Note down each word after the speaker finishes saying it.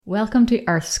Welcome to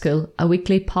Earth School, a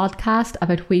weekly podcast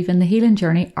about weaving the healing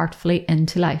journey artfully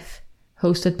into life.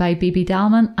 Hosted by Bibi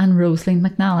Dalman and Rosaleen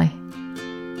McNally.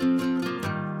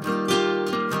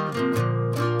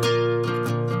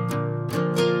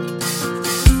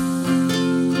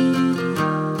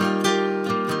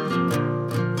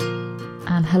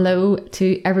 And hello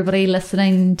to everybody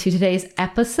listening to today's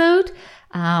episode.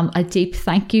 A deep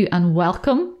thank you and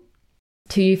welcome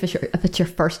to you if it's your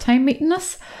first time meeting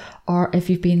us, or if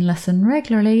you've been listening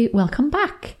regularly, welcome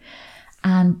back.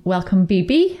 And welcome,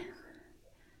 Bibi.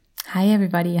 Hi,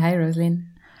 everybody. Hi, Rosaleen.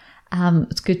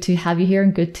 It's good to have you here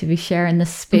and good to be sharing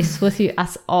this space with you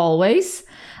as always.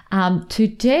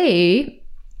 Today,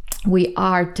 we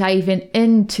are diving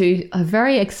into a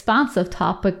very expansive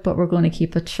topic, but we're going to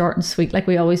keep it short and sweet like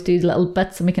we always do, little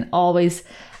bits, and we can always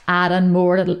add on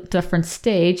more at a different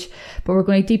stage. But we're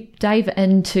going to deep dive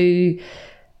into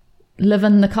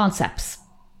living the concepts.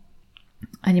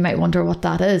 And you might wonder what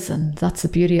that is, and that's the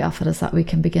beauty of it, is that we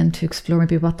can begin to explore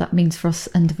maybe what that means for us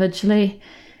individually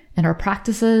in our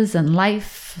practices and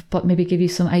life, but maybe give you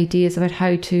some ideas about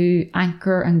how to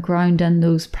anchor and ground in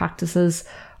those practices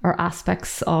or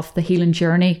aspects of the healing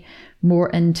journey more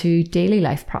into daily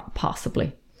life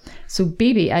possibly. So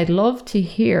Bibi, I'd love to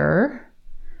hear,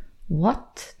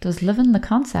 what does living the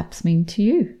concepts mean to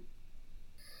you?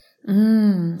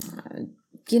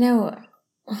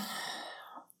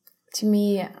 To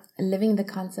me, living the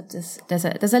concept is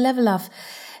there's a level of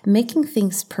making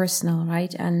things personal,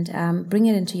 right? And bring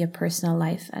it into your personal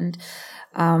life, and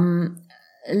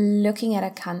looking at a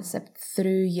concept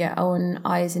through your own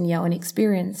eyes and your own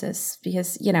experiences,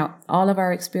 because all of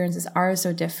our experiences are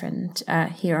so different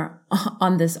here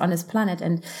on this planet.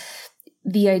 And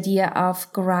the idea of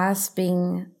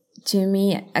grasping, to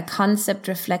me, a concept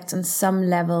reflects on some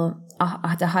level,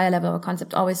 at a higher level of a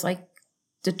concept, always like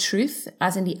the truth,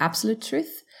 as in the absolute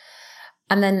truth.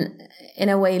 And then in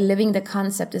a way, living the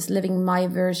concept is living my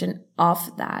version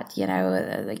of that.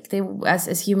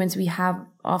 As humans, we have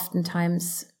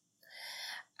oftentimes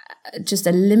just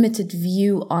a limited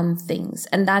view on things,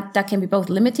 and that can be both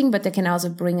limiting, but that can also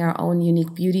bring our own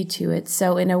unique beauty to it.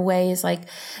 So in a way, it's like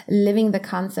living the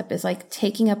concept is like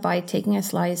taking a bite, taking a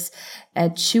slice,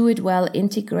 chew it well,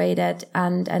 integrate it,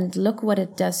 and look what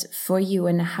it does for you,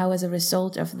 and how, as a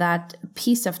result of that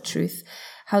piece of truth,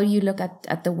 how you look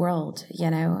at the world,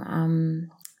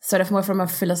 sort of more from a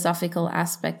philosophical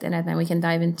aspect. And then we can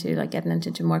dive into getting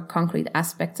into more concrete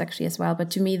aspects actually as well.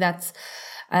 But to me, that's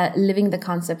living the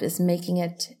concept is making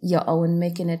it your own,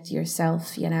 making it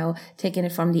yourself, taking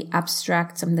it from the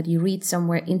abstract, something that you read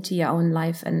somewhere, into your own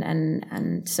life.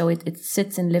 And so it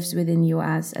sits and lives within you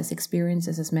as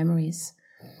experiences, as memories.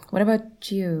 What about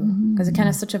you? Because it kind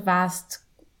of such a vast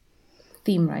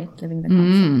theme, right? Living the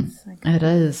concept. It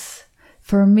is.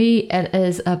 For me, it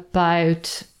is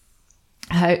about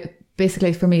how,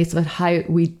 basically for me, it's about how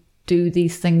we do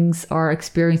these things or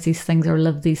experience these things or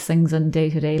live these things in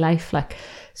day-to-day life.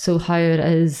 So how it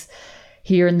is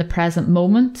here in the present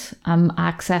moment, I'm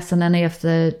accessing any of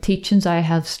the teachings I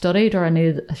have studied, or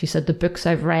any, as you said, the books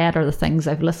I've read or the things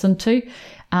I've listened to.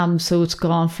 So it's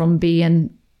gone from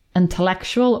being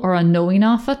intellectual or a knowing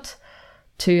of it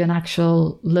to an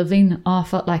actual living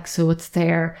of it. So it's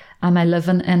there. Am I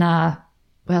living in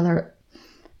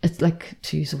it's like,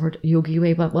 to use the word yogi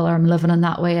way, but I'm living in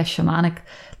that way, a shamanic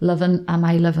living. Am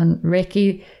I living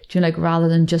Reiki? Rather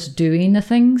than just doing the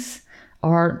things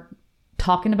or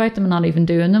talking about them and not even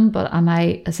doing them, but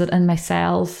is it in my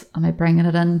cells? Am I bringing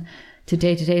it in to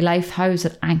day-to-day life? How is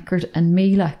it anchored in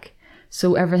me?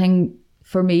 So everything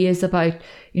for me is about,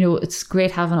 it's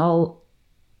great having all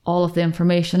of the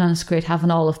information, and it's great having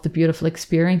all of the beautiful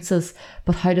experiences,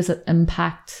 but how does it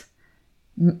impact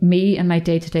me and my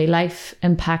day-to-day life,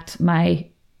 impact my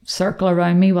circle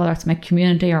around me, whether it's my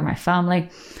community or my family,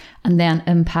 and then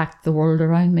impact the world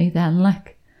around me then,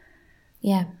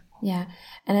 Yeah.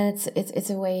 And then it's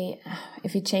a way,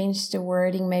 if you change the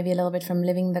wording maybe a little bit from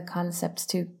living the concepts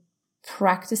to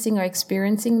practicing or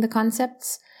experiencing the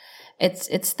concepts,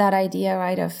 it's that idea,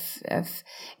 right, of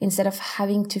instead of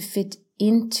having to fit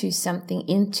into something,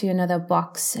 into another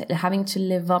box, having to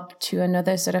live up to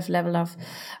another sort of level of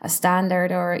a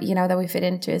standard, or, that we fit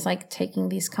into, is like taking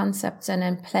these concepts and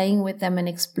then playing with them and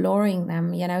exploring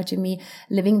them. To me,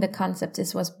 living the concept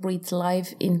is what breathes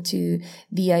life into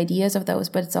the ideas of those,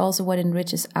 but it's also what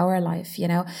enriches our life,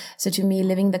 So to me,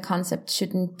 living the concept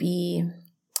shouldn't be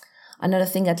another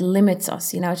thing that limits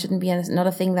us, it shouldn't be another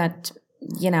thing that,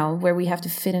 where we have to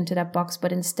fit into that box,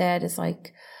 but instead it's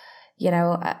like,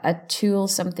 a tool,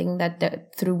 something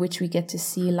that through which we get to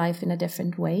see life in a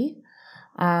different way.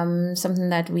 Something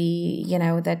that we,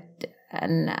 that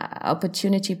an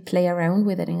opportunity to play around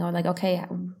with it and go like, okay,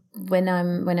 when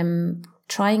I'm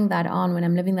trying that on, when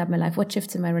I'm living that in my life, what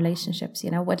shifts in my relationships,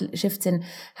 what shifts in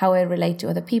how I relate to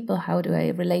other people? How do I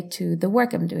relate to the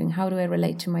work I'm doing? How do I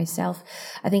relate to myself?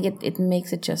 I think it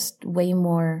makes it just way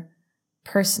more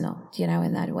personal,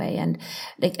 in that way. And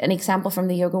like an example from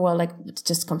the yoga world, like it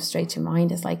just comes straight to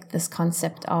mind is like this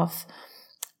concept of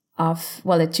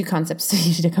the two concepts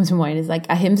usually that come to mind is like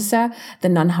ahimsa, the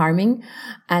non-harming,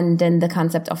 and then the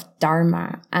concept of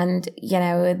dharma, and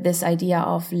this idea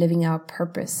of living our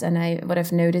purpose. And what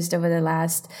I've noticed over the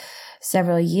last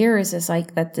several years is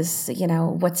like that this,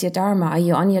 what's your dharma? Are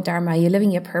you on your dharma? Are you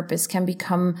living your purpose? Can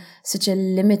become such a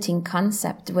limiting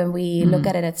concept when we look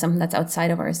at it as something that's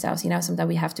outside of ourselves, something that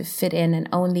we have to fit in. And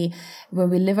only when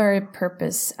we live our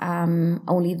purpose,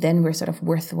 only then we're sort of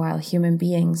worthwhile human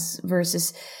beings.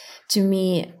 Versus, to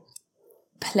me,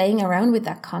 playing around with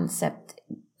that concept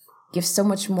gives so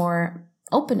much more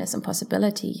openness and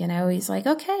possibility. He's like,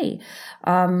 okay,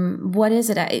 what is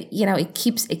it? It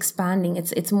keeps expanding.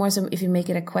 It's more so if you make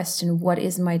it a question, what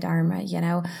is my dharma?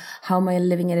 How am I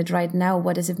living it right now?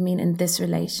 What does it mean in this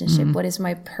relationship? What is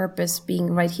my purpose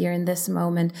being right here in this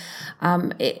moment?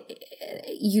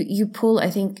 You pull, I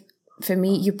think, for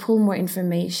me, you pull more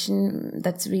information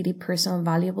that's really personal and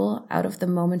valuable out of the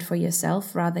moment for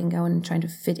yourself rather than going and trying to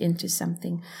fit into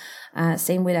something.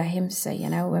 Same with ahimsa,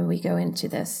 when we go into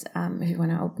this, if you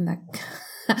want to open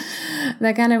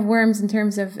that kind of worms in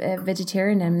terms of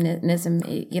vegetarianism,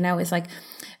 it's like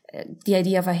the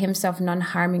idea of ahimsa, of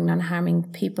non-harming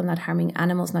people, not harming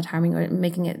animals, not harming, or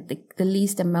making it the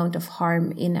least amount of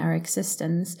harm in our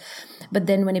existence. But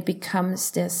then when it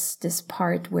becomes this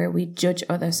part where we judge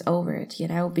others over it,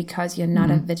 because you're not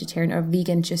a vegetarian or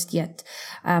vegan just yet,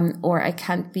 or I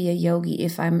can't be a yogi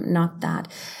if I'm not that.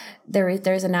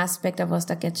 There's an aspect of us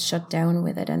that gets shut down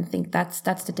with it, and I think that's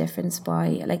the difference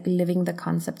by like living the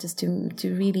concept is to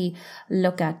really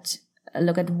look at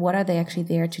what are they actually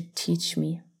there to teach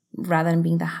me, rather than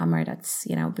being the hammer that's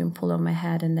been pulled on my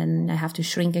head and then I have to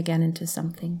shrink again into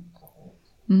something.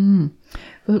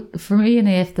 Well, for me,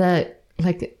 if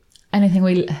anything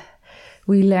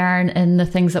we learn in the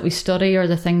things that we study or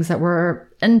the things that we're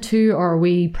into or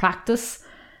we practice,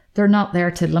 they're not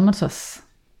there to limit us.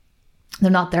 They're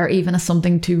not there even as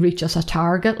something to reach us a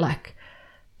target,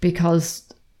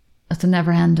 because it's a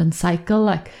never-ending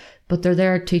cycle, but they're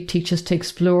there to teach us to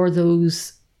explore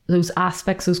those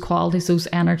aspects, those qualities, those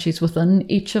energies within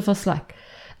each of us,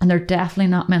 and they're definitely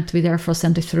not meant to be there for us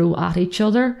then to throw at each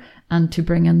other and to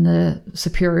bring in the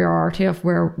superiority of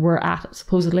where we're at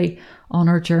supposedly on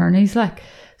our journeys.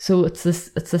 So it's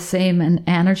the same in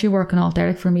energy work and all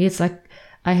there. For me, it's like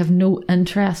I have no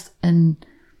interest in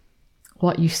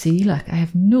what you see. I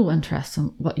have no interest in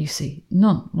what you see,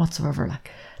 none whatsoever.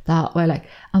 That way,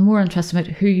 I'm more interested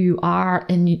about who you are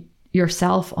in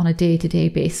yourself on a day-to-day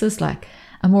basis.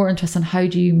 I'm more interested in how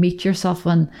do you meet yourself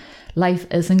when life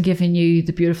isn't giving you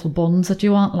the beautiful buns that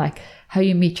you want, how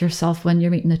you meet yourself when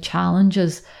you're meeting the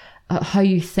challenges, how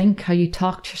you think, how you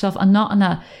talk to yourself. I'm not in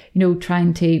a,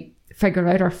 trying to figure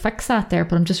out or fix that there,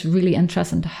 but I'm just really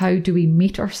interested in how do we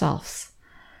meet ourselves?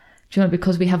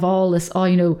 Because we have all this,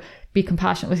 be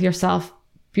compassionate with yourself.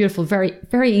 Beautiful, very,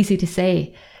 very easy to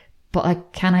say.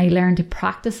 But can I learn to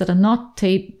practice it, and not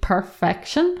to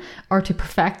perfection or to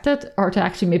perfect it or to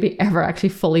actually maybe ever actually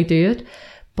fully do it.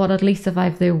 But at least if I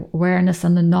have the awareness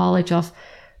and the knowledge of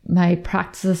my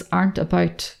practices aren't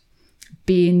about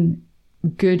being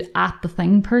good at the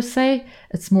thing per se.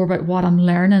 It's more about what I'm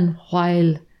learning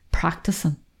while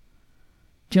practicing.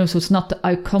 So it's not the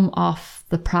outcome of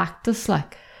the practice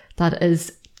that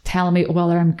is telling me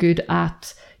whether I'm good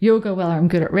at yoga, whether I'm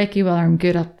good at Reiki, whether I'm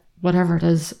good at whatever it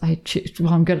is I choose.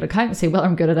 Well, I'm good at accountancy, whether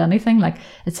I'm good at anything.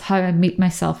 It's how I meet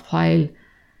myself while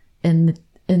in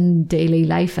daily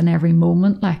life and every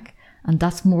moment. And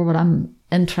that's more what I'm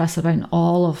interested about in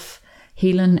all of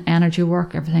healing, energy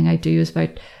work. Everything I do is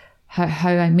about how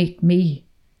I meet me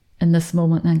in this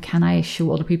moment, and can I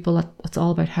show other people that it's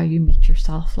all about how you meet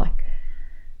yourself,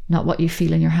 not what you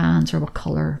feel in your hands or what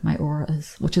colour my aura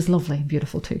is, which is lovely and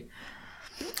beautiful too.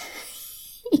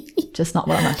 Just not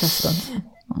what I'm interested in.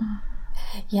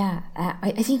 Yeah,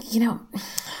 I think,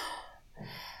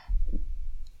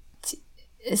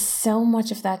 so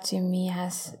much of that to me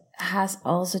has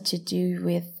also to do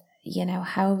with,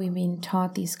 how we've been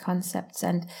taught these concepts,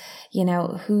 and,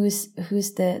 who's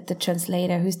the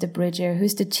translator, who's the bridger,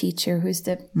 who's the teacher, who's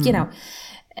the,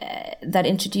 that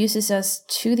introduces us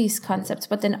to these concepts,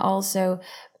 but then also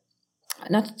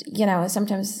not,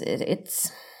 sometimes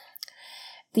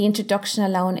the introduction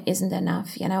alone isn't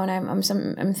enough, and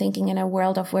I'm thinking in a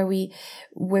world of where we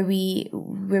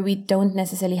don't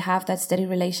necessarily have that steady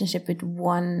relationship with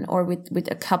one or with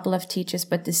a couple of teachers,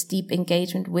 but this deep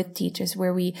engagement with teachers,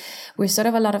 where we're sort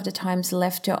of a lot of the times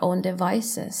left to our own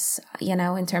devices,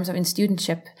 in terms of in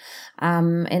studentship,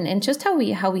 and just how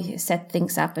we set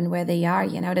things up and where they are.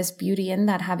 There's beauty in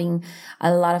that, having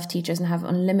a lot of teachers and have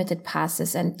unlimited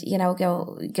passes, and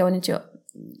going into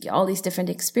all these different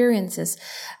experiences.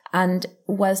 And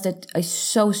whilst that I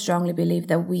so strongly believe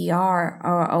that we are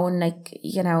our own,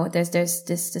 there's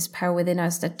this power within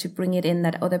us that to bring it in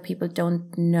that other people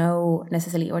don't know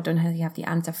necessarily or don't have the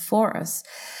answer for us.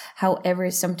 However,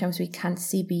 sometimes we can't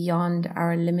see beyond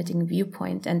our limiting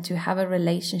viewpoint, and to have a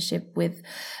relationship with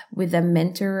a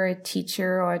mentor or a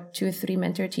teacher or 2 or 3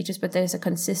 mentor teachers, but there's a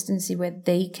consistency where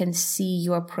they can see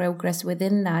your progress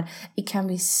within that. It can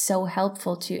be so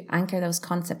helpful to anchor those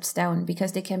concepts down,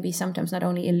 because they can be sometimes not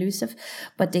only elusive,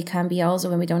 but they can be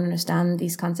also, when we don't understand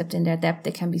these concepts in their depth,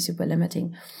 they can be super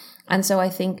limiting. And so I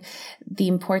think the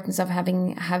importance of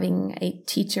having a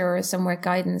teacher or somewhere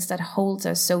guidance that holds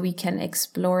us so we can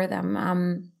explore them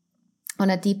on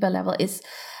a deeper level is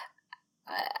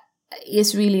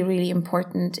really, really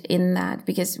important in that,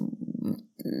 because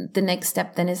the next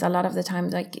step then is a lot of the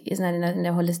times, isn't that in the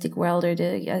holistic world, or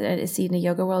I see in the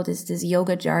yoga world, is this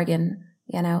yoga jargon,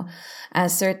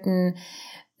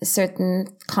 certain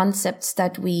concepts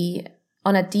that we,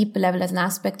 on a deep level, as an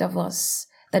aspect of us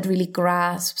that really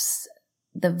grasps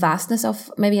the vastness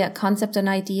of maybe a concept, an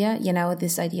idea,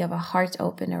 this idea of a heart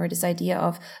opener, or this idea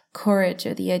of courage,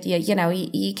 or the idea,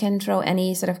 you can throw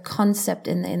any sort of concept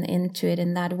into it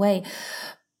in that way.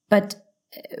 But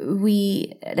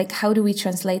how do we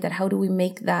translate that? How do we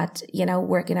make that,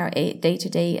 work in our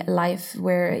day-to-day life,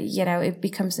 where, it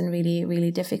becomes then really,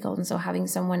 really difficult. And so having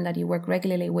someone that you work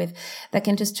regularly with that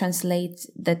can just translate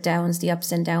the downs, the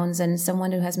ups and downs, and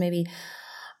someone who has maybe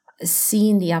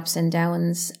seen the ups and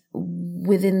downs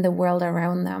within the world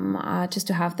around them, just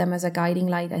to have them as a guiding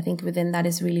light, I think within that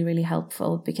is really, really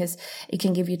helpful, because it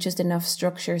can give you just enough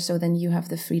structure so then you have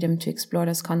the freedom to explore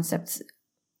those concepts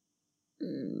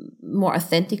more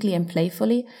authentically and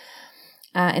playfully,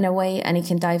 in a way, and it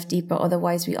can dive deeper.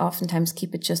 Otherwise, we oftentimes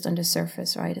keep it just on the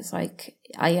surface, right? It's like,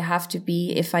 I have to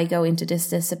be, if I go into this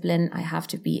discipline, I have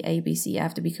to be ABC, I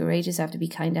have to be courageous, I have to be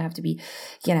kind, I have to be,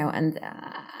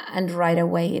 and right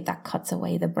away that cuts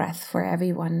away the breath for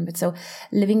everyone. But so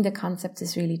living the concept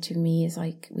is really, to me, is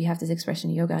like, we have this expression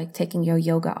in yoga, like taking your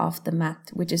yoga off the mat,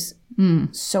 which is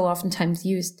so oftentimes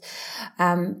used.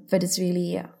 But it's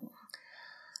really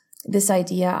this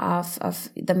idea of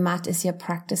the mat is your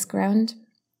practice ground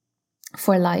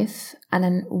for life, and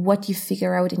then what you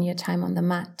figure out in your time on the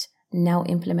mat, now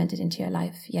implement it into your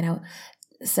life,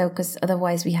 So, because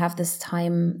otherwise we have this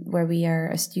time where we are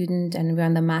a student and we're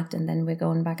on the mat, and then we're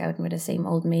going back out and we're the same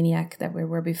old maniac that we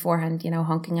were beforehand,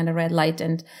 honking on a red light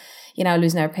and,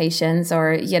 losing our patience,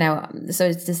 or, so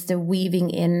it's just the weaving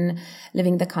in.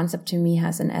 Living the concept, to me,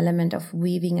 has an element of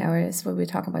weaving it's what we're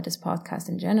talking about this podcast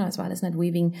in general as well, isn't it?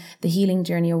 Weaving the healing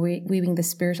journey, or weaving the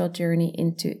spiritual journey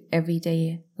into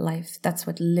everyday life. That's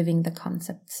what living the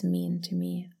concepts mean to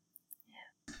me.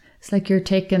 It's like you're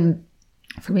taking,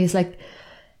 for me, it's like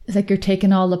you're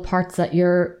taking all the parts that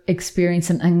you're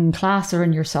experiencing in class or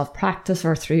in your self-practice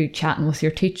or through chatting with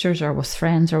your teachers or with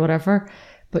friends or whatever,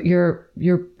 but you're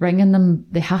bringing them,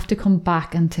 they have to come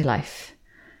back into life.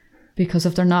 Because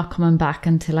if they're not coming back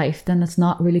into life, then it's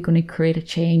not really going to create a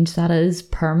change that is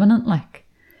permanent.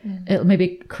 It'll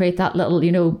maybe create that little,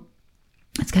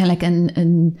 it's kind of like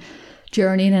in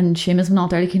journeying and shamanism and all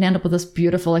that, you can end up with this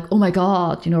beautiful, oh my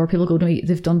God, where people go to me,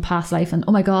 they've done past life, and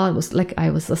oh my God, it was like I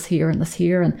was this here and this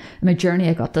here, and in my journey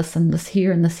I got this and this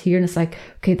here and this here, and it's like,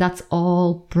 okay, that's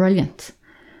all brilliant.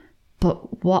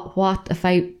 But what if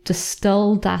I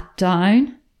distill that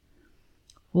down?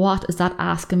 What is that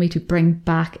asking me to bring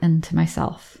back into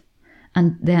myself?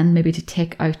 And then maybe to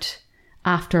take out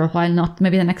after a while, not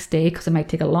maybe the next day, because it might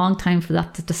take a long time for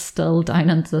that to distill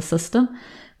down into the system.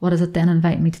 What is it then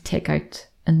inviting me to take out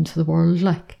into the world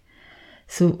like?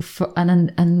 So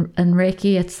in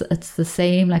Reiki, it's the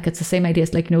same, it's the same idea.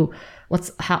 It's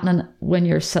what's happening when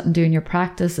you're sitting doing your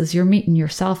practice is you're meeting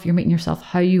yourself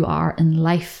how you are in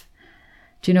life.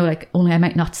 Do only I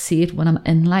might not see it when I'm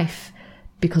in life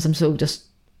because I'm so just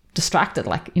distracted,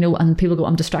 and people go,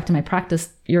 I'm distracting my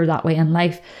practice. You're that way in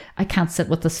life. I can't sit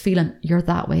with this feeling. You're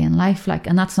that way in life.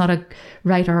 And that's not a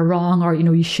right or a wrong, or,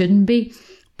 you shouldn't be.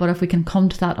 But if we can come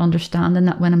to that understanding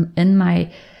that when I'm in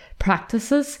my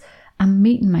practices, I'm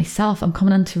meeting myself, I'm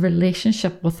coming into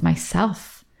relationship with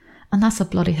myself. And that's a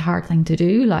bloody hard thing to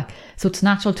do. Like, so it's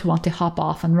natural to want to hop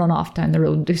off and run off down the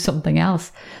road and do something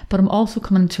else. But I'm also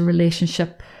coming into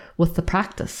relationship with the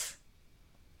practice.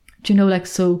 Do you know, like,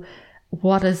 so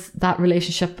what is that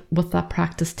relationship with that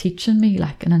practice teaching me,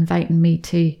 like, and inviting me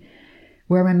to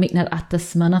where am I meeting it at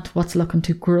this minute? What's looking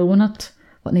to grow in it?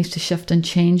 What needs to shift and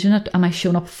change in it? Am I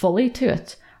showing up fully to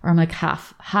it? Or am I like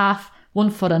half,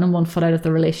 1 foot in and 1 foot out of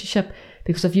the relationship?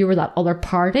 Because if you were that other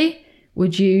party,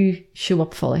 would you show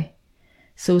up fully?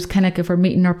 So it's kind of like if we're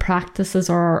meeting our practices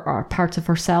or parts of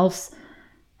ourselves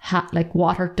like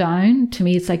watered down, to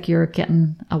me it's like you're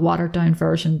getting a watered down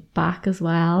version back as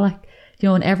well. Like, you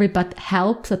know, and every bit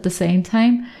helps at the same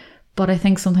time. But I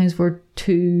think sometimes we're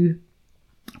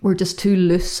just too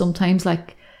loose sometimes.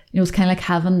 Like, you know, it's kind of like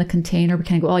having the container. We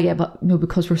kind of go, oh yeah, but you know,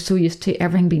 because we're so used to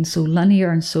everything being so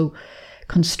linear and so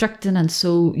constricting and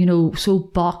so, you know, so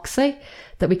boxy,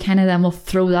 that we kind of then will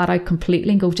throw that out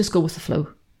completely and go, just go with the flow.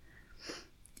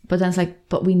 But then it's like,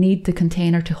 but we need the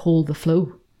container to hold the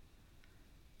flow.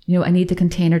 You know, I need the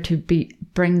container to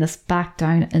bring this back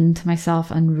down into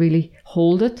myself and really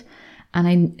hold it. And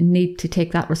I need to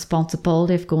take that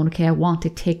responsibility of going, okay, I want to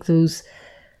take those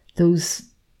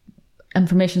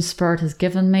information Spirit has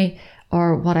given me,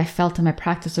 or what I felt in my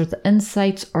practice, or the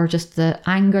insights, or just the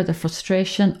anger, the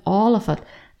frustration, all of it,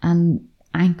 and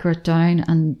anchor it down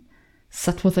and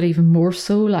sit with it even more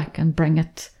so, like, and bring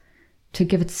it to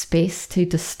give it space to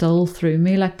distill through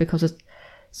me, like, because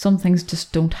some things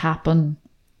just don't happen.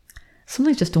 Some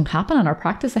things just don't happen in our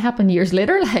practice. They happen years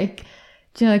later, like,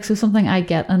 do you know, like, so something I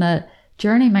get in a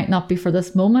journey might not be for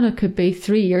this moment. It could be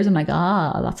 3 years. I'm like,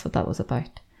 that's what that was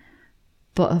about.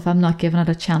 But if I'm not giving it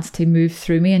a chance to move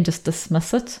through me and just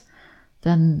dismiss it,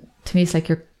 then to me it's like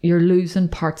you're losing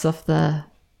parts of the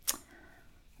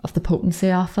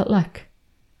potency of it, like.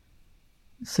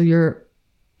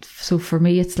 So for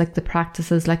me, it's like the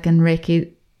practices, like in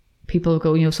Reiki, people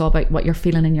go, you know, it's all about what you're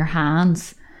feeling in your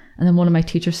hands. And then one of my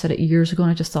teachers said it years ago,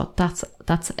 and I just thought, that's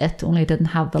it, only I didn't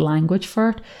have the language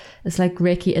for it. It's like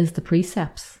Reiki is the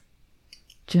precepts.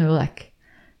 Do you know, like,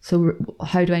 so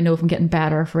how do I know if I'm getting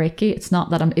better of Reiki? It's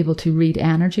not that I'm able to read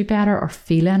energy better or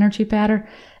feel energy better.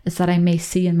 It's that I may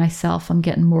see in myself I'm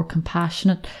getting more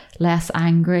compassionate, less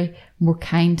angry, more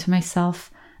kind to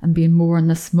myself, and being more in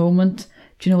this moment.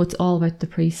 Do you know, it's all about the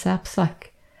precepts,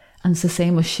 like. And it's the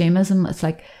same with shamanism. It's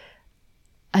like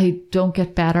I don't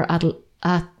get better at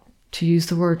to use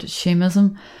the word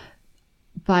shamanism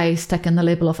by sticking the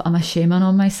label of I'm a shaman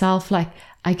on myself. Like,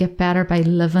 I get better by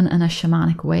living in a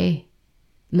shamanic way,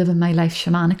 living my life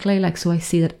shamanically, like, so I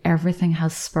see that everything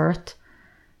has spirit.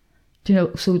 Do you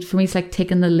know, so for me it's like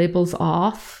taking the labels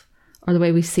off, or the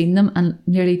way we've seen them, and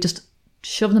nearly just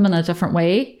shove them in a different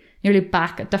way, nearly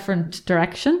back a different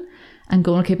direction, and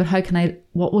going, okay, but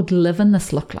what would living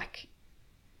this look like?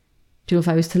 Do you know, if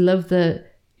I was to live the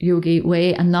yogi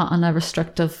way and not on a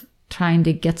restrictive trying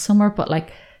to get somewhere, but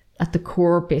like at the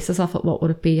core basis of it, what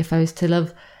would it be if I was to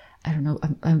live, I don't know,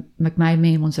 like my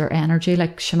main ones are energy,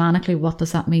 like shamanically, what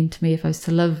does that mean to me? If I was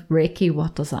to live Reiki,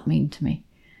 what does that mean to me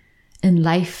in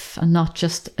life, and not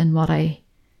just in what I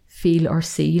feel or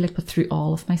see, like, but through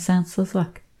all of my senses,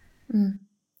 like.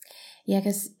 Yeah,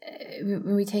 because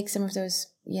when we take some of those,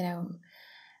 you know,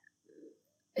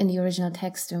 in the original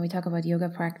text, when we talk about yoga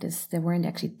practice, there weren't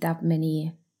actually that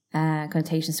many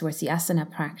connotations towards the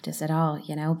asana practice at all,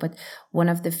 you know. But one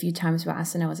of the few times where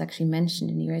asana was actually mentioned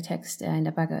in the yoga text, in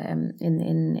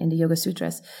the Yoga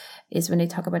Sutras, is when they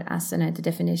talk about asana. The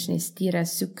definition is sthira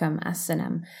sukham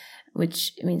asanam,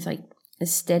 which means like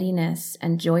steadiness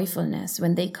and joyfulness.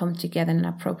 When they come together in an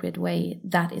appropriate way,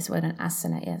 that is what an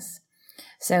asana is.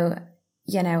 So,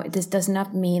 you know, this does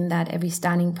not mean that every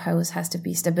standing pose has to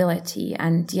be stability,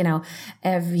 and, you know,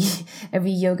 every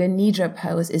yoga nidra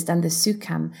pose is then the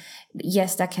sukham.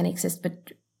 Yes, that can exist,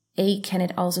 but can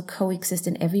it also coexist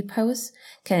in every pose?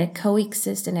 Can it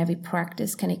coexist in every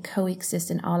practice? Can it coexist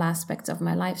in all aspects of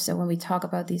my life? So when we talk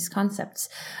about these concepts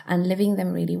and living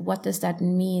them really, what does that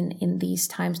mean in these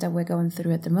times that we're going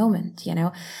through at the moment? You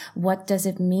know, what does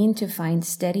it mean to find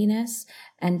steadiness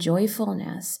and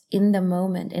joyfulness in the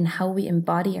moment, in how we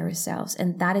embody ourselves?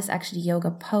 And that is actually yoga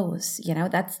pose. You know,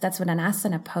 that's what an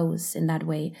asana pose in that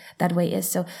way is.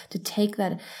 So to take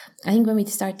that, I think when we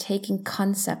start taking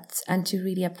concepts and to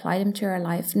really apply them to our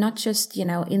life, not just, you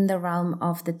know, in the realm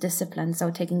of the discipline. So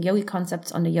taking yogi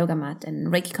concepts on the yoga mat, and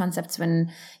Reiki concepts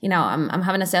when, you know, I'm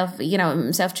having a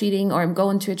self-treating, or I'm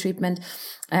going to a treatment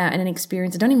and an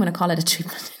experience. I don't even want to call it a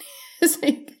treatment. It's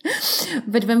like,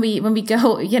 but when we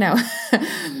go, you know,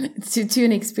 to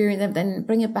an experience, then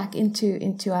bring it back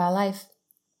into our life.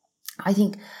 I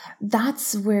think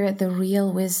that's where the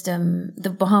real wisdom, the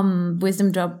bomb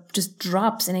wisdom drop just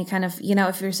drops. And it kind of,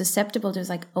 if you're susceptible to, it's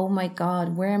like, oh my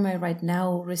God, where am I right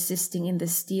now resisting in the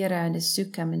stira and the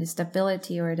sukham and the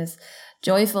stability or this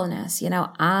joyfulness,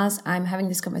 as I'm having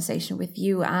this conversation with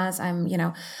you, as I'm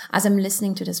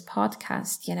listening to this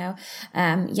podcast,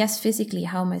 yes, physically,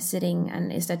 how am I sitting?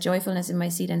 And is that joyfulness in my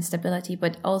seat and stability,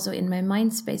 but also in my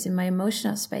mind space, in my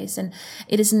emotional space. And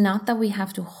it is not that we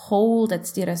have to hold that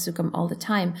stira sukham all the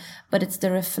time, but it's the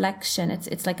reflection.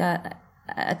 It's like a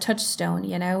touchstone,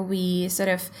 we sort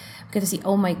of get to see,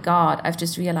 oh my God, I've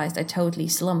just realized I totally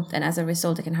slumped. And as a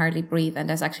result, I can hardly breathe. And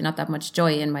there's actually not that much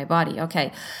joy in my body.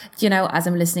 Okay. As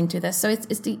I'm listening to this. So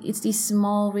it's these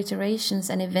small reiterations.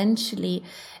 And eventually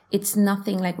it's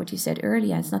nothing like what you said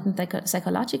earlier. It's nothing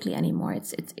psychologically anymore.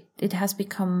 It has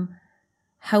become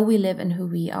how we live and who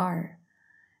we are.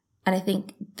 And I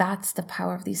think that's the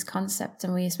power of these concepts.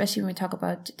 And especially when we talk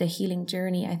about the healing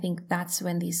journey, I think that's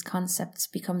when these concepts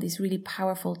become these really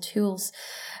powerful tools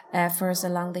for us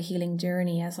along the healing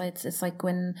journey. As it's like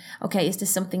when, okay, is this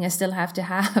something I still have to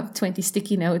have 20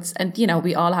 sticky notes? And,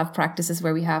 we all have practices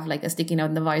where we have like a sticky note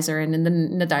in the visor and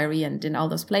in the diary and in all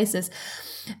those places.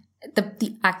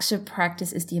 The actual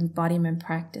practice is the embodiment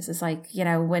practice. It's like,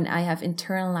 when I have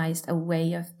internalized a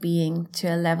way of being to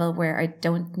a level where I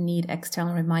don't need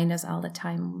external reminders all the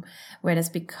time, where it has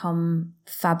become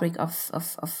fabric of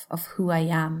who I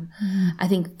am. I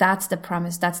think that's the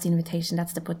promise, that's the invitation,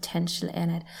 that's the potential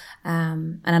in it.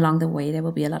 And along the way, there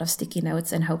will be a lot of sticky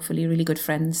notes and hopefully really good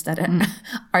friends that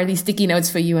are these sticky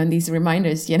notes for you and these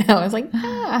reminders, I was like,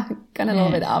 kind of a little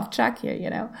bit off track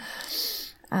here,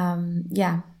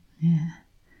 Yeah.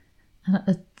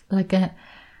 And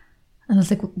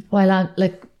it's like, while I'm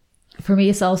like, for me,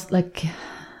 it's also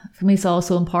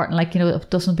important, like, it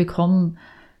doesn't become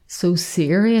so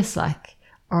serious, like,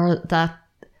 or that,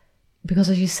 because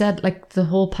as you said, like, the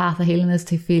whole path of healing is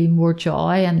to feel more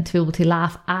joy and to be able to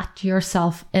laugh at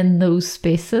yourself in those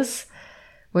spaces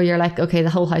where you're like, okay,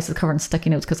 the whole house is covered in sticky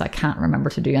notes because I can't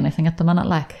remember to do anything at the minute,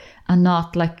 like, and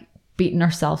not like beating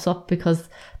ourselves up, because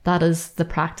that is the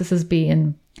practice, is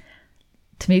being,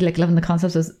 to me, like, living the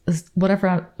concepts is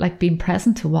whatever, like, being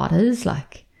present to what is,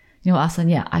 like, us saying,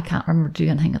 yeah, I can't remember to do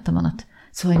anything at the minute,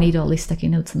 so I need all these sticky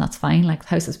notes, and that's fine. Like, the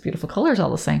house has beautiful colours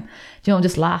all the same.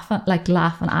 Just laughing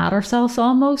at ourselves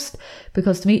almost,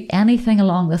 because to me, anything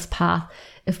along this path,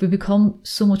 if we become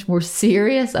so much more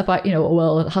serious about,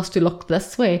 well, it has to look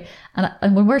this way,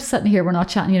 and when we're sitting here, we're not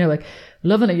chatting, like,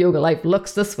 living a yoga life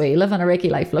looks this way, living a Reiki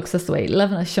life looks this way,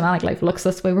 living a shamanic life looks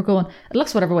this way. We're going, it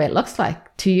looks whatever way it looks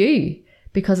like to you,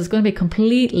 because it's going to be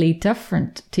completely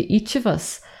different to each of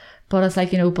us. But it's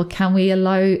like, but can we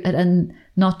allow it in,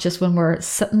 not just when we're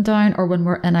sitting down or when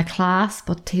we're in a class,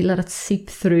 but to let it seep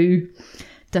through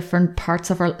different parts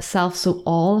of ourselves, so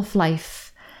all of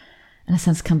life, in a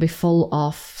sense, can be full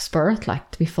of spirit, like,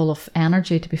 to be full of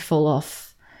energy, to be full of,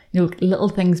 little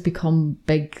things become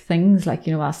big things, like,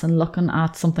 us, and looking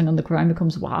at something on the ground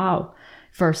becomes wow,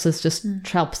 versus just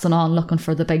traipsing on looking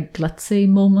for the big glitzy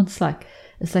moments. Like,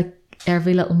 it's like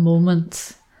every little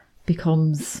moment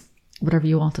becomes whatever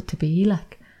you want it to be,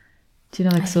 like,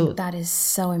 I think that is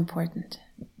so important.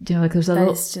 Like, there's a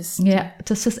little,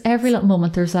 just every little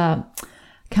moment. There's I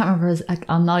can't remember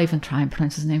I'll not even try and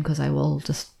pronounce his name because I will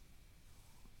just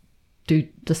do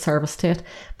disservice to it,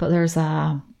 but there's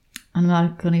I'm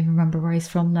not going to even remember where he's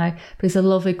from now, but he's a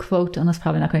lovely quote, and it's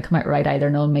probably not going to come out right either,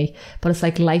 knowing me, but it's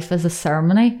like, life is a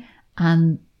ceremony,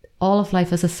 and all of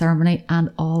life is a ceremony,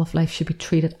 and all of life should be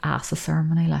treated as a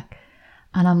ceremony, like.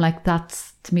 And I'm like,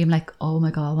 that's, to me, I'm like, oh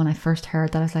my God, when I first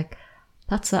heard that, I was like,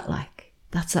 that's it,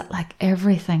 like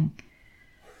everything,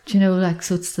 like,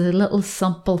 so it's the little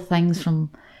simple things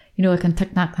from, I can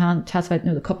take that hand, chat about,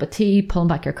 the cup of tea, pulling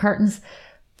back your curtains,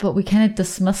 but we kind of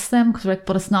dismiss them because we're like,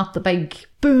 but it's not the big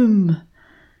boom,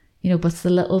 but it's the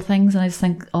little things. And I just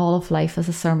think all of life is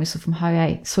a ceremony. So from how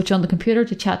I switch on the computer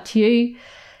to chat to you,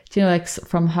 like,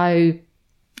 from how I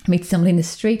meet somebody in the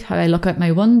street, how I look out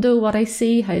my window, what I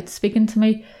see, how it's speaking to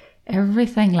me,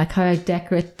 everything, like how I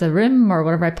decorate the room or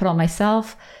whatever I put on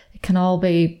myself, it can all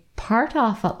be part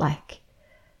of it, like,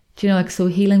 like, so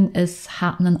healing is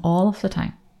happening all of the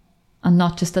time, and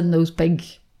not just in those big,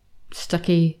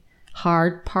 sticky,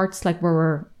 hard parts, like, where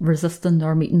we're resisting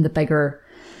or meeting the bigger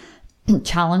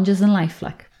challenges in life,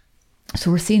 like.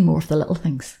 So we're seeing more of the little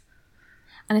things.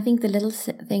 And I think the little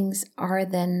things are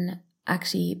then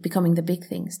actually becoming the big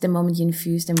things the moment you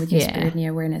infuse them with your spirit and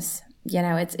your awareness.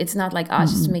 It's not like,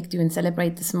 just do and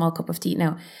celebrate the small cup of tea.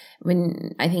 No,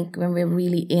 when we're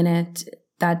really in it,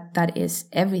 that is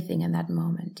everything in that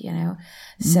moment, you know.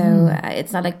 So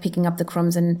it's not like picking up the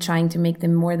crumbs and trying to make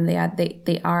them more than they are.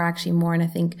 They are actually more. And I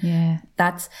think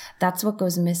that's what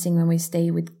goes missing when we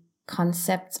stay with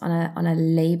concepts on a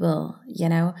label, you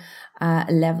know,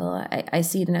 level. I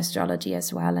see it in astrology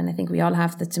as well. And I think we all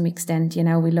have that to some extent, you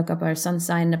know. We look up our sun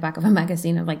sign in the back of a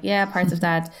magazine of like, yeah, parts of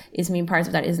that is me, parts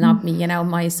of that is not me, you know.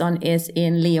 My sun is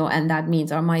in Leo and that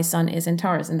means, or my sun is in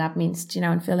Taurus and that means, you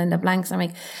know, and fill in the blanks. I'm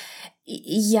like,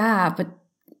 yeah, but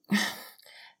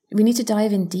we need to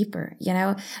dive in deeper, you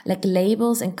know, like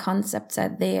labels and concepts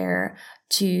are there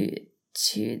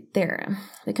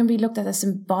they can be looked at as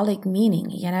symbolic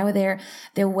meaning, you know.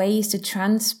 They're ways to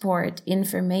transport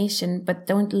information, but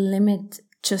don't limit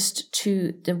just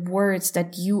to the words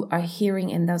that you are hearing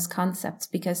in those concepts,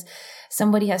 because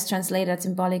somebody has translated that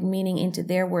symbolic meaning into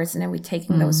their words, and then we're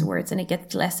taking those words and it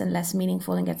gets less and less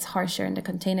meaningful and gets harsher and the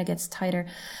container gets tighter.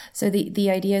 So the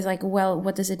idea is like, well,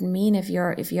 what does it mean if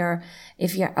your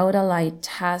outer light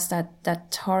has that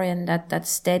Taurian, that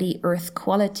steady earth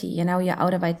quality, you know, your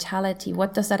outer vitality?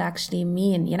 What does that actually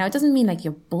mean? You know, it doesn't mean like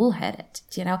you're bullheaded,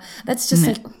 you know, that's just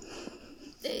like,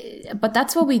 but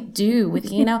that's what we do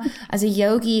with, you know, as a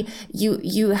yogi,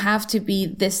 you have to be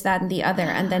this, that, and the other.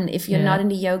 And then if you're not in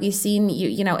the yogi scene,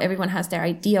 you know, everyone has their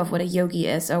idea of what a yogi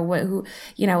is, or what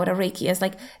a Reiki is.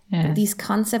 Like these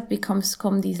concepts become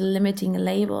these limiting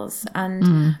labels.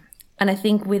 And I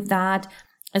think with that,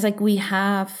 it's like we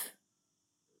have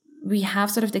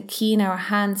sort of the key in our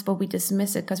hands, but we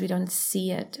dismiss it because we don't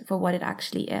see it for what it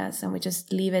actually is. And we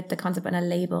just leave it, the concept, on a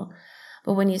label.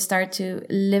 But when you start to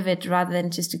live it rather than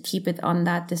just to keep it on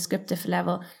that descriptive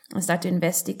level and start to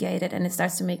investigate it, and it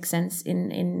starts to make sense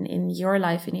in your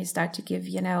life, and you start to give,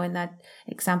 you know, in that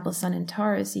example, Sun in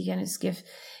Taurus, you can just give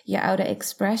your outer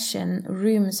expression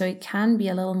room so it can be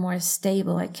a little more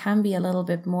stable, it can be a little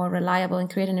bit more reliable, and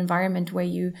create an environment where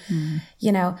you,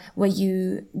 you know, where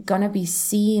you gonna be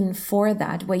seen for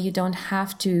that, where you don't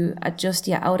have to adjust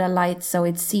your outer light so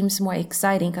it seems more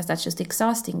exciting, because that's just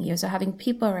exhausting you. So having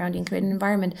people around you and create an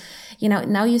environment, you know,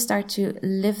 now you start to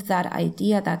live that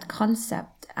idea, that concept,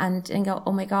 and go,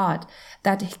 oh my God,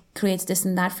 that creates this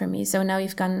and that for me. So now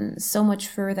you've gone so much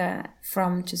further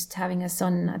from just having a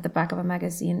sun at the back of a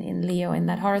magazine in Leo in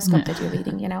that horoscope that you're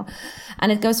reading, you know.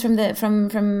 And it goes from those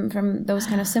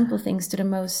kind of simple things to the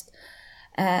most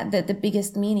the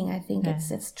biggest meaning. I think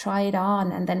it's try it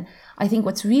on. And then I think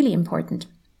what's really important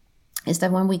is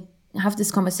that when we have this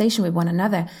conversation with one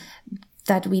another,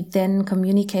 that we then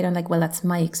communicate on like, well, that's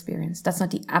my experience. That's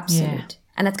not the absolute.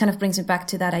 And that kind of brings me back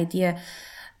to that idea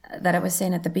that I was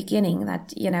saying at the beginning,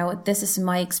 that, you know, this is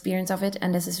my experience of it,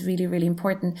 and this is really, really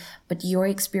important, but your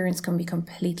experience can be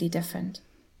completely different,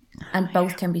 and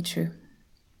both can be true.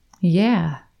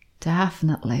 Yeah,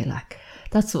 definitely. Like,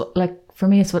 that's what, like, for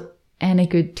me, it's what any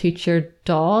good teacher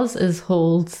does, is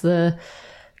holds the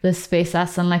space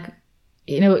as, and like,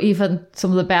 you know, even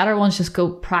some of the better ones just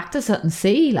go practice it and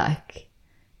see. Like,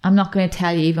 I'm not going to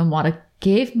tell you even what it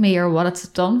gave me or what it's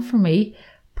done for me.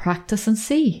 Practice and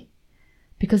see.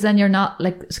 Because then you're not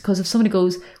like, because if somebody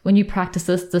goes, when you practice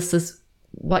this is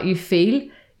what you feel,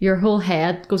 your whole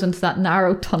head goes into that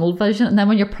narrow tunnel vision. And then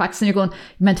when you're practicing, you're going,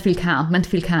 meant to feel calm,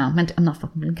 I'm not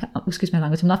fucking feeling calm. Excuse my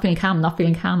language. I'm not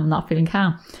feeling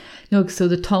calm. You know, so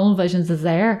the tunnel visions is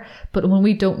there. But when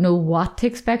we don't know what to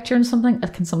expect during something,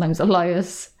 it can sometimes allow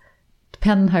us,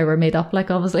 depending on how we're made up,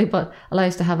 like, obviously, but allow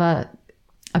us to have a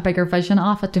bigger vision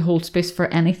of it, to hold space for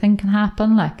anything can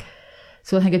happen. Like,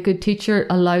 so I think a good teacher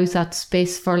allows that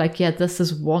space for like, yeah, this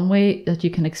is one way that you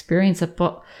can experience it,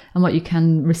 but, and what you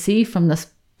can receive from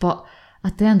this. But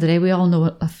at the end of the day, we all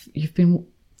know if you've been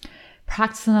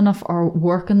practicing enough or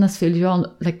working this field, you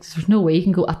all, like, there's no way you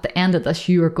can go, at the end of this,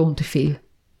 you are going to feel.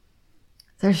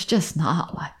 There's just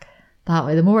not, like, that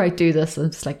way. The more I do this,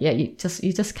 it's like, yeah, you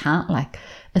just can't, like,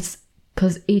 it's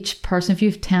because each person, if you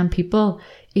have 10 people,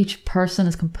 each person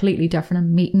is completely different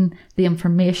and meeting the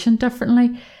information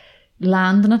differently,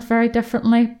 landing it very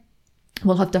differently.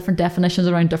 We'll have different definitions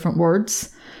around different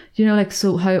words, you know, like,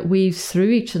 so how it weaves through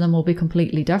each of them will be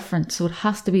completely different. So it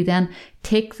has to be then,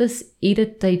 take this, eat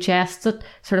it, digest it,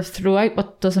 sort of throw out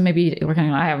what doesn't, maybe we're kind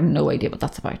of, I have no idea what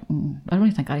that's about. I don't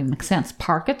even think that even makes sense.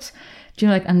 Park it, do you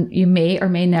know, like, and you may or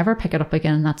may never pick it up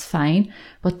again, and that's fine.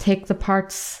 But take the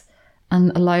parts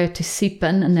and allow it to seep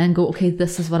in, and then go, okay,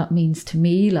 this is what it means to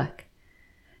me. Like,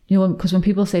 you know, because when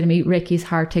people say to me, Reiki is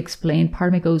hard to explain, part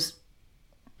of me goes,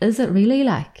 is it really?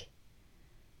 Like,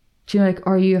 do you know, like,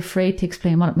 are you afraid to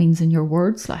explain what it means in your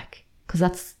words? Like,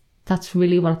 because that's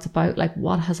really what it's about. Like,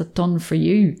 what has it done for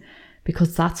you?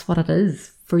 Because that's what it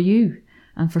is for you,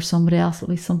 and for somebody else it'll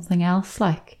be something else.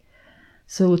 Like,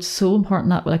 So it's so important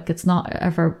that like it's not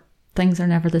ever, things are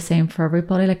never the same for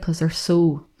everybody, like, because they're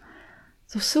so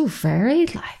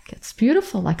varied. Like, it's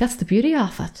beautiful. Like, that's the beauty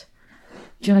of it.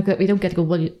 Do you know, like, we don't get to go,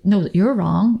 well, no, you're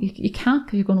wrong. You can't,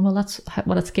 because you're going, well, that's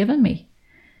what it's given me.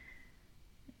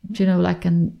 Do you know, like,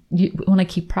 and when I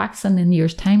keep practicing in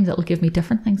years' time, that'll give me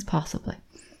different things possibly.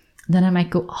 And then I might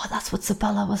go, oh, that's what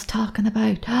Sibylla was talking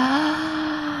about.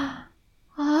 Now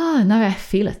I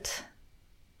feel it.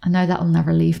 And now that'll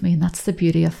never leave me. And that's the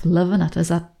beauty of living it, is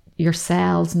that your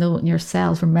cells know it and your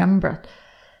cells remember it.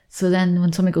 So then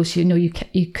when somebody goes, you know, you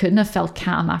couldn't have felt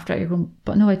calm after, you're going,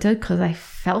 but no, I did, because I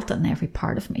felt it in every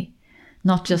part of me.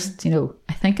 Not just, you know,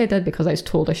 I think I did because I was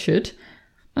told I should,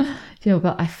 you know,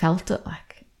 but I felt it,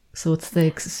 like. So it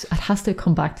has to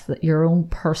come back to your own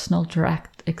personal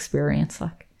direct experience,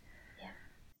 like. Yeah.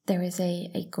 There is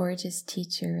a gorgeous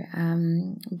teacher,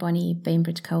 Bonnie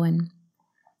Bainbridge Cohen,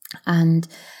 and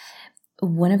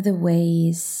one of the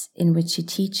ways in which she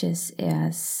teaches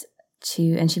is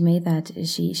and she made that,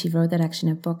 she wrote that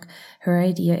actually in a book. Her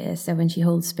idea is that when she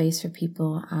holds space for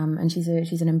people, and she's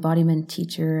an embodiment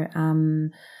teacher,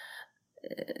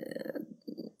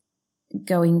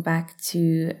 going back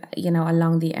to, you know,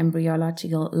 along the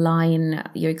embryological line,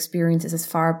 your experiences as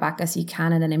far back as you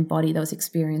can, and then embody those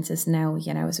experiences now,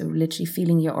 you know, so literally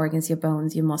feeling your organs, your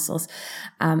bones, your muscles,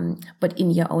 but in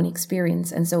your own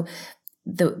experience. And so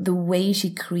the way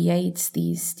she creates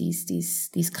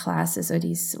these classes or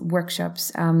these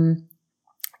workshops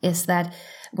is that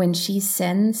when she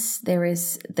sends, there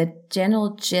is the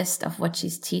general gist of what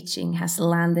she's teaching has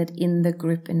landed in the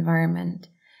group environment,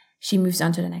 she moves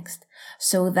on to the next,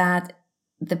 so that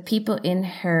the people in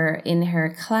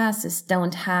her classes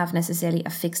don't have necessarily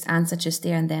a fixed answer just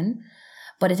there and then,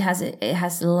 but it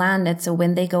has landed. So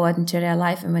when they go out into their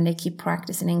life and when they keep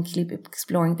practicing and keep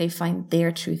exploring, they find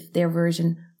their truth, their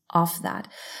version of that.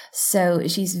 So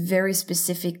she's very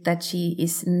specific that she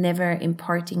is never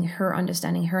imparting her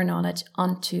understanding, her knowledge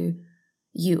onto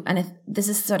you. And this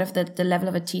is sort of the level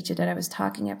of a teacher that I was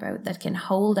talking about, that can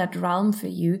hold that realm for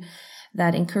you,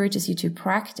 that encourages you to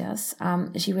practice.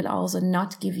 She will also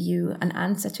not give you an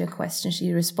answer to a question.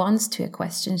 She responds to a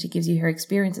question. She gives you her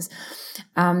experiences.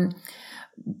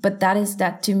 But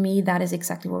to me, that is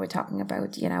exactly what we're talking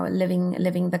about, you know,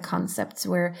 living the concepts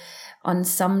where on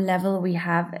some level we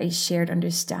have a shared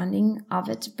understanding of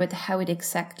it, but how it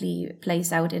exactly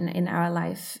plays out in our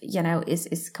life, you know,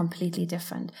 is completely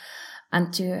different.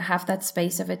 And to have that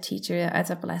space of a teacher as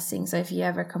a blessing. So if you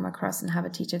ever come across and have a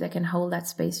teacher that can hold that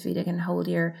space for you, that can hold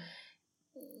the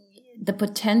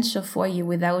potential for you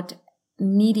without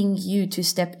needing you to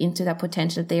step into that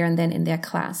potential there and then in their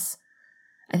class,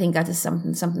 I think that is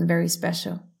something very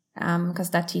special, because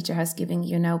that teacher has given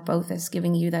you, now both is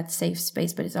giving you that safe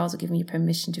space, but it's also giving you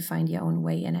permission to find your own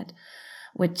way in it,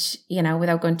 which, you know,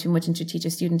 without going too much into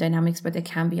teacher-student dynamics, but there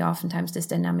can be oftentimes this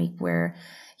dynamic where,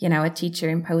 you know, a teacher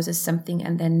imposes something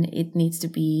and then it needs to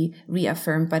be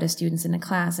reaffirmed by the students in the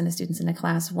class, and the students in the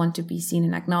class want to be seen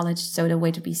and acknowledged. So the way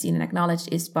to be seen and acknowledged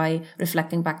is by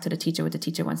reflecting back to the teacher what the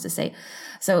teacher wants to say.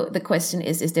 So the question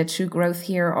is there true growth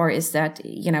here, or is that,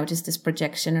 you know, just this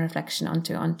projection and reflection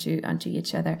onto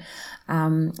each other?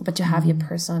 But to have your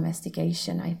personal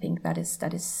investigation, I think that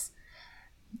is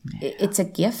it's a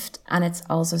gift, and it's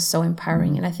also so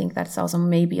empowering. And I think that's also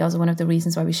maybe also one of the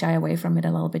reasons why we shy away from it a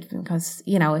little bit, because,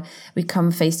 you know, we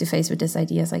come face to face with this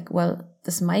idea. It's like, well,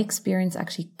 does my experience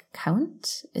actually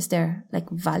count? Is there like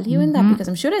value in that? Because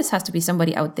I'm sure there has to be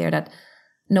somebody out there that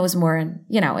knows more and,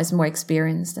 you know, is more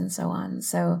experienced and so on.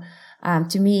 So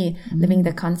to me, living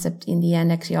the concept in the end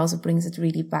actually also brings it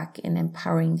really back in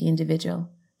empowering the individual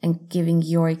and giving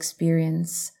your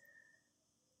experience,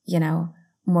 you know,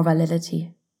 more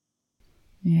validity.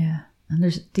 Yeah, and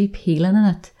there's deep healing in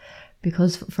it,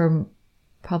 because for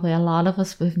probably a lot of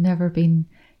us, we've never been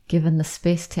given the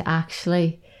space to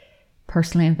actually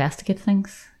personally investigate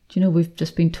things. Do you know, we've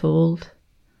just been told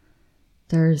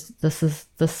this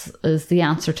is the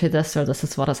answer to this, or this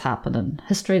is what has happened in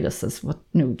history, this is what,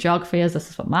 you know, geography is, this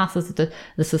is what maths is,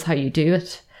 this is how you do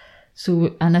it.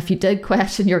 So, and if you did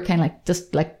question, you're kind of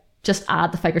just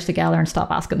add the figures together and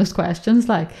stop asking those questions,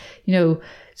 like, you know.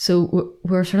 So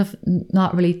we're sort of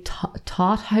not really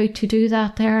taught how to do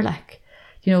that there, like,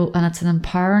 you know, and it's an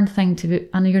empowering thing to be,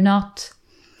 and you're not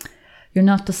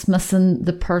dismissing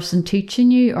the person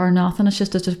teaching you or nothing. It's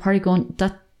just a party going,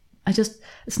 that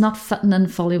it's not fitting in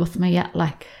fully with me yet,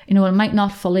 like, you know, it might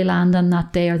not fully land in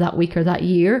that day or that week or that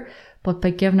year, but by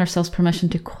giving ourselves permission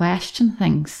to question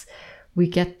things, we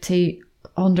get to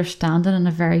understand it in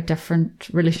a very different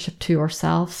relationship to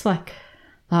ourselves, like.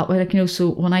 that way. Like, you know,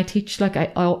 so when I teach, like I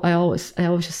always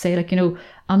just say, like, you know,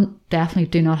 I'm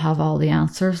definitely do not have all the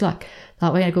answers. Like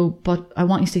that way I go, but I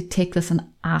want you to take this and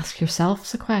ask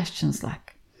yourself the questions,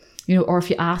 like, you know, or if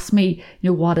you ask me, you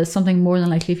know, what is something, more than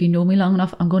likely, if you know me long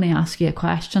enough, I'm going to ask you a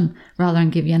question rather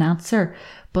than give you an answer.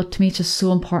 But to me, it's just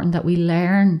so important that we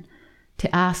learn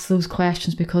to ask those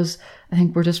questions, because I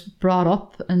think we're just brought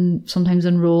up and sometimes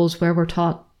in roles where we're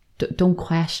taught don't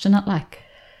question it, like,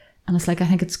 and it's like, I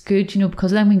think it's good, you know,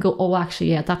 because then we can go, oh,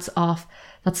 actually, yeah, that's off.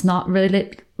 That's not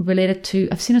really related to,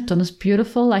 I've seen it done as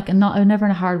beautiful, like, and not never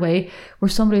in a hard way, where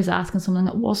somebody's asking something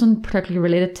that wasn't particularly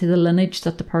related to the lineage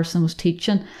that the person was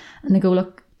teaching. And they go,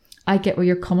 look, I get where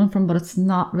you're coming from, but it's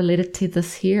not related to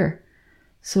this here.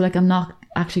 So like, I'm not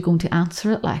actually going to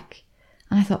answer it, like.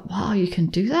 And I thought, wow, you can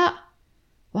do that.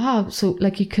 Wow. So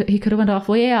like, he could have went off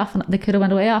way off, and they could have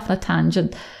went way off on a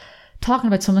tangent, talking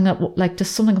about something that, like,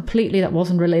 just something completely that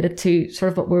wasn't related to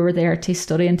sort of what we were there to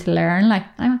study and to learn. Like,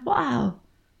 I went, wow,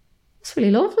 it's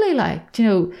really lovely, like, you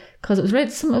know, because it was really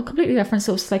something completely different.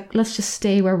 So it's like, let's just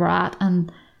stay where we're at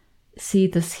and see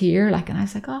this here, like. And I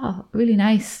was like, oh, really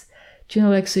nice. Do you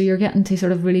know, like, so you're getting to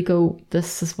sort of really go,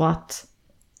 this is what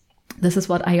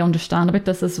I understand about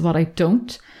this is what I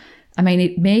don't. I may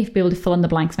be able to fill in the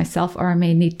blanks myself, or I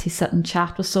may need to sit and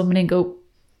chat with somebody and go,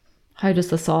 how does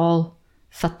this all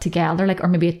fit together? Like, or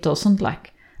maybe it doesn't,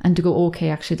 like, and to go, okay,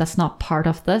 actually, that's not part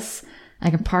of this. I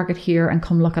can park it here and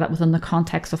come look at it within the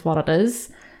context of what it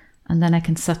is. And then I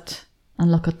can sit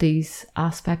and look at these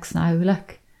aspects now,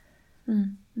 like.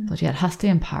 Mm-hmm. But yeah, it has to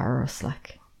empower us,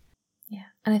 like. Yeah.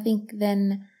 And I think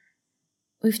then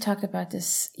we've talked about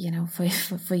this, you know,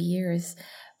 for years,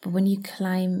 but when you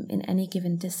climb in any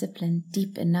given discipline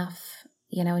deep enough,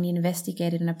 you know, and you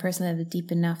investigate it on a personal level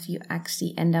deep enough, you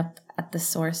actually end up at the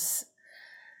source,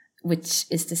 which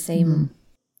is the same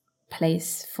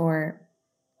place for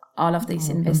all of these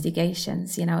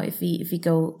investigations, you know, if we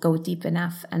go deep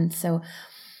enough. And so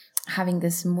having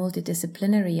this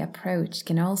multidisciplinary approach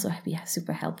can also be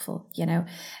super helpful, you know.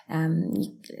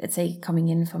 Let's say coming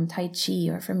in from Tai Chi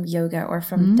or from yoga or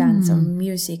from dance or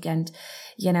music, and,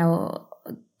 you know,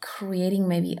 creating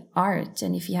maybe art.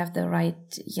 And if you have the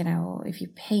right, you know, if you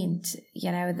paint,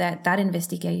 you know, that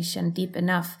investigation deep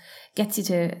enough gets you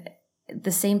to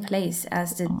the same place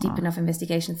as the deep enough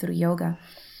investigation through yoga.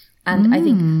 And I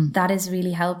think that is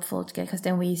really helpful to get, because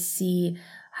then we see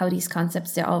how these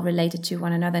concepts, they're all related to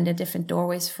one another, and they're different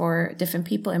doorways for different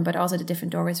people, and but also the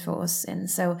different doorways for us. And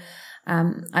so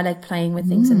I like playing with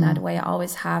things in that way. I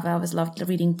always loved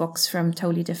reading books from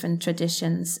totally different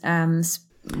traditions,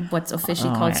 what's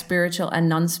officially called spiritual and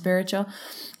non-spiritual,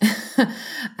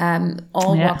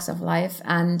 all walks of life.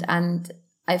 And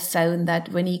I found that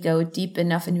when you go deep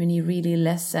enough and when you really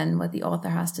listen what the author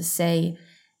has to say,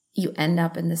 you end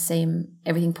up in the same,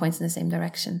 everything points in the same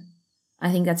direction.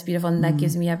 I think that's beautiful, and that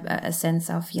gives me a sense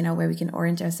of, you know, where we can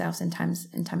orient ourselves in time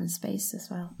and space as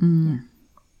well.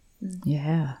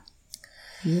 Yeah,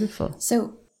 beautiful.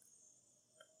 So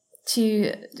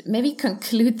to maybe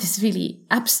conclude this really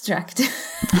abstract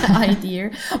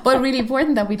idea, but really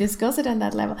important that we discuss it on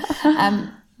that level.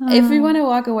 If we want to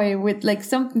walk away with like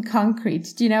something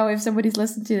concrete, do you know, if somebody's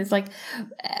listening to this, like,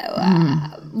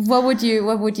 what would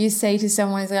you say to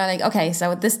someone who's like, okay,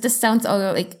 so this sounds all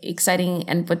like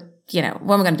exciting, but you know,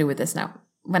 what am I going to do with this now?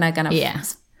 When I kind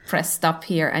of press stop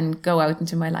here and go out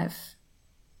into my life?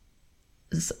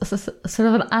 Sort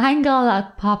of an angle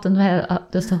that popped in my head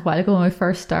just a while ago when we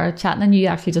first started chatting, and you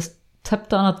actually just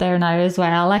tipped on it there now as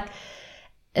well. Like,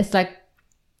 it's like,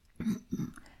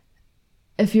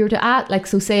 if you were to ask, like,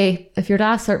 so say, if you were to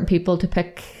ask certain people to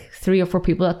pick 3 or 4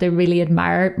 people that they really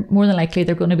admire, more than likely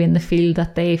they're going to be in the field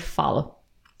that they follow.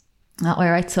 That way,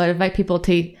 right? So I invite people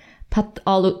to put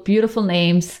all the beautiful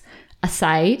names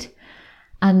aside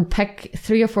and pick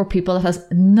 3 or 4 people that has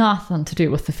nothing to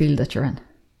do with the field that you're in,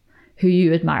 who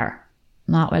you admire.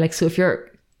 That way, like, so if you're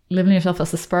living yourself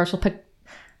as a spiritual, pick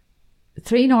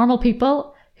 3 normal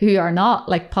people who are not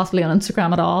like possibly on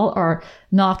Instagram at all, or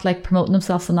not like promoting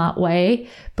themselves in that way,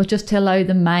 but just to allow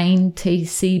the mind to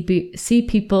see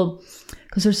people,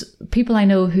 because there's people I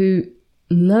know who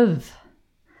live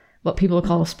what people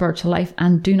call a spiritual life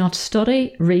and do not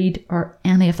study, read, or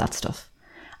any of that stuff.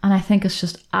 And I think it's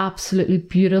just absolutely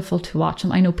beautiful to watch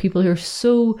them. I know people who are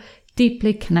so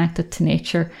deeply connected to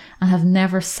nature and have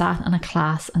never sat in a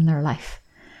class in their life.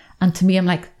 And to me, I'm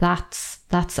like, that's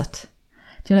it.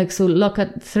 Do you know, like, so look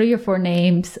at 3 or 4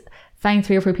 names, find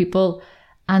 3 or 4 people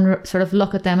and sort of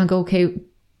look at them and go, okay,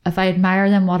 if I admire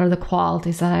them, what are the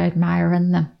qualities that I admire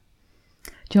in them?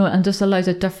 Do you know, and just allows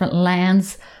a different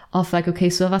lens of like, okay,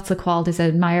 so if that's the qualities I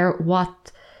admire,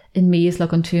 what in me is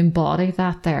looking to embody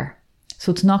that there?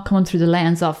 So it's not coming through the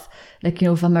lens of, like, you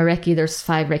know, if I'm a Reiki, there's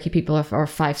 5 Reiki people or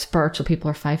 5 spiritual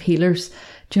people or 5 healers.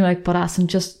 Do you know, like, but asking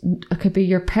just, it could be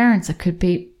your parents, it could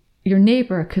be your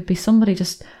neighbour, it could be somebody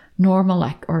just normal,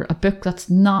 like, or a book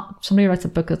that's not, somebody writes a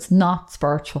book that's not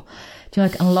spiritual. Do you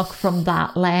know, like, and look from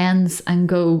that lens and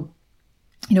go,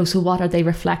 you know, so what are they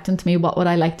reflecting to me? What would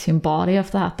I like to embody of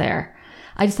that there?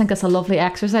 I just think that's a lovely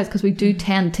exercise, because we do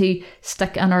tend to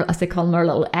stick in our, as they call them, our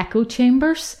little echo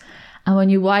chambers. And when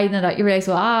you widen it out, you realise,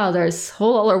 wow, there's a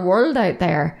whole other world out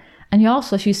there. And you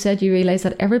also, as you said, you realise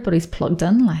that everybody's plugged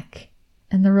in, like,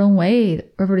 in their own way.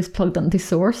 Everybody's plugged into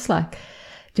source, like,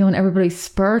 you know, and everybody's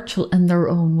spiritual in their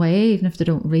own way, even if they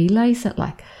don't realise it,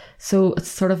 like. So it's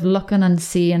sort of looking and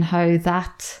seeing how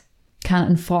that can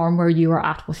inform where you are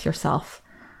at with yourself.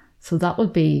 So that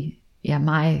would be, yeah,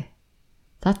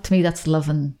 that to me, that's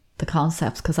loving the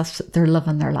concepts, because they're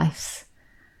living their lives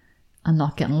and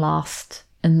not getting lost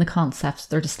in the concepts.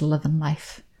 They're just living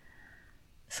life.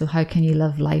 So how can you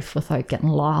live life without getting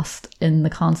lost in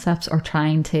the concepts or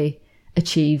trying to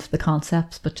achieve the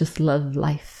concepts, but just live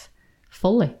life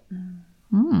fully?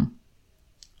 And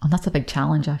that's a big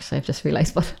challenge, actually, I've just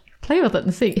realised, but play with it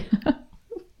and see.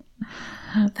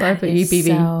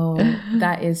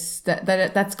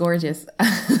 That's gorgeous.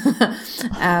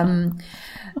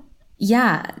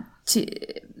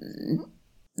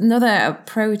 Another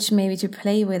approach maybe to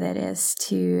play with it is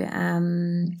to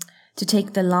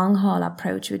take the long haul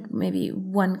approach with maybe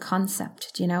one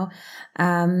concept, you know,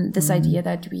 this idea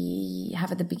that we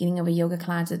have at the beginning of a yoga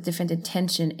class, a different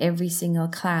intention. Every single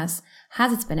class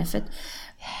has its benefit,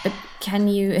 but can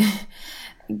you,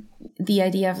 the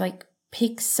idea of like,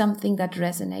 pick something that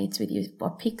resonates with you,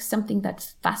 or pick something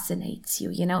that fascinates you,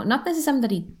 you know, not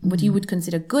necessarily what you would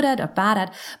consider good at or bad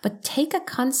at, but take a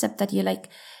concept that you like,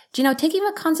 you know, take even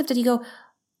a concept that you go,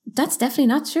 that's definitely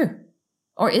not true.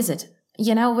 Or is it?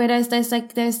 You know, whereas there's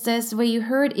where you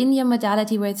heard in your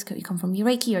modality, where you come from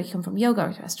Reiki, or you come from yoga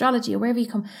or astrology, or wherever you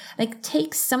come, like,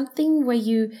 take something where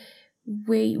the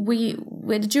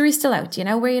jury's still out, you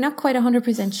know, where you're not quite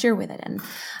 100% sure with it.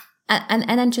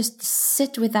 And then just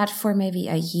sit with that for maybe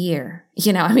a year.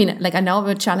 You know, I mean, like, I know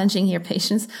we're challenging here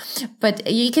patience, but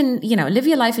you can, you know, live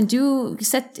your life and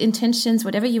set intentions,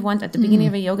 whatever you want at the beginning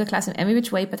of a yoga class in every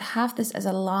which way, but have this as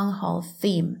a long haul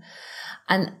theme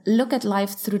and look at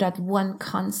life through that one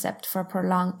concept for a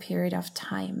prolonged period of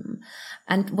time.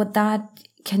 And what that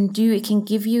can do, it can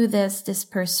give you this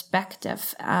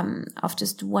perspective, of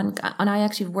just one. And I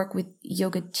actually work with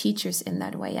yoga teachers in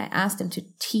that way. I ask them to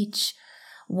teach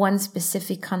one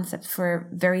specific concept for a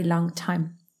very long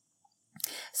time.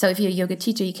 So if you're a yoga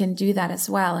teacher, you can do that as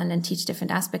well, and then teach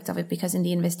different aspects of it, because in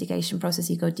the investigation process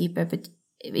you go deeper. But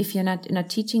if you're not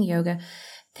teaching yoga,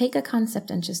 take a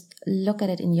concept and just look at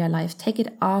it in your life. Take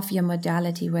it off your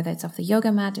modality, whether it's off the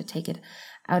yoga mat, or take it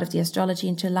out of the astrology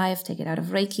into life, take it out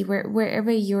of Reiki,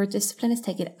 wherever your discipline is,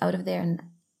 take it out of there and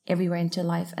everywhere into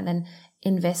life, and then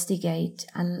investigate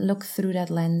and look through that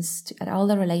lens at all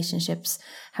the relationships,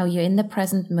 how you're in the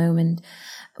present moment.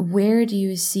 Where do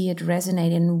you see it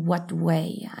resonate, in what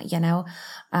way, you know?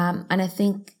 And I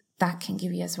think that can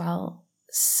give you as well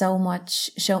so much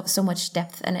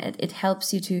depth, and it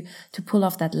helps you to pull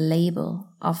off that label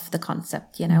of the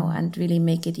concept, you know, and really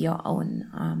make it your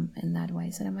own, in that way.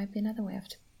 So that might be another way of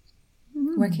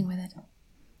working with it.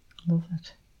 Love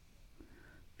it.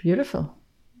 Beautiful.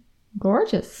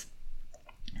 Gorgeous.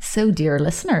 So, dear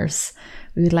listeners,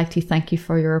 we would like to thank you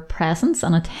for your presence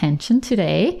and attention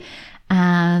today.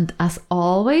 And as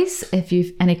always, if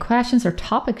you've any questions or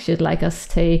topics you'd like us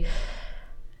to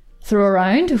throw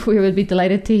around, we would be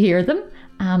delighted to hear them.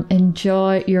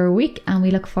 Enjoy your week, and we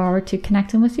look forward to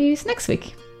connecting with you next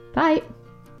week. Bye.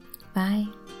 Bye.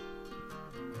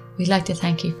 We'd like to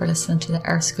thank you for listening to the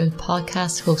Earth School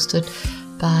podcast, hosted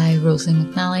by Rosalie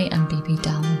McNally and BB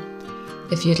Dallin.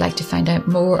 If you'd like to find out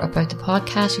more about the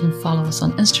podcast, you can follow us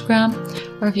on Instagram,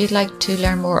 or if you'd like to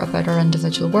learn more about our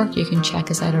individual work, you can check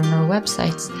us out on our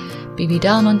websites,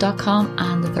 bbdallman.com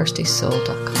and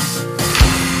thethirstysoul.com.